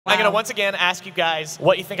I'm going to once again ask you guys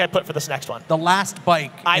what you think I put for this next one. The last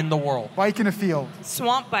bike in the world. Bike in a field.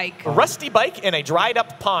 Swamp bike. A rusty bike in a dried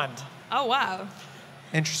up pond. Oh, wow.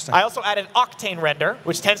 Interesting. I also added octane render,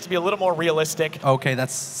 which tends to be a little more realistic. Okay,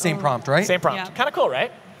 that's same prompt, right? Same prompt. Yeah. Kind of cool,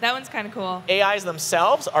 right? That one's kind of cool. AIs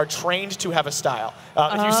themselves are trained to have a style.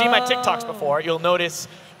 If you've seen my TikToks before, you'll notice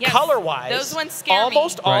color-wise, those ones scare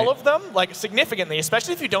almost me. all of them, like significantly,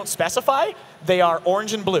 especially if you don't specify, they are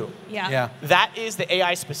orange and blue. Yeah. That is the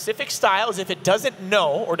AI-specific style, as if it doesn't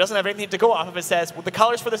know or doesn't have anything to go off of, it says, well, the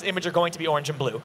colors for this image are going to be orange and blue.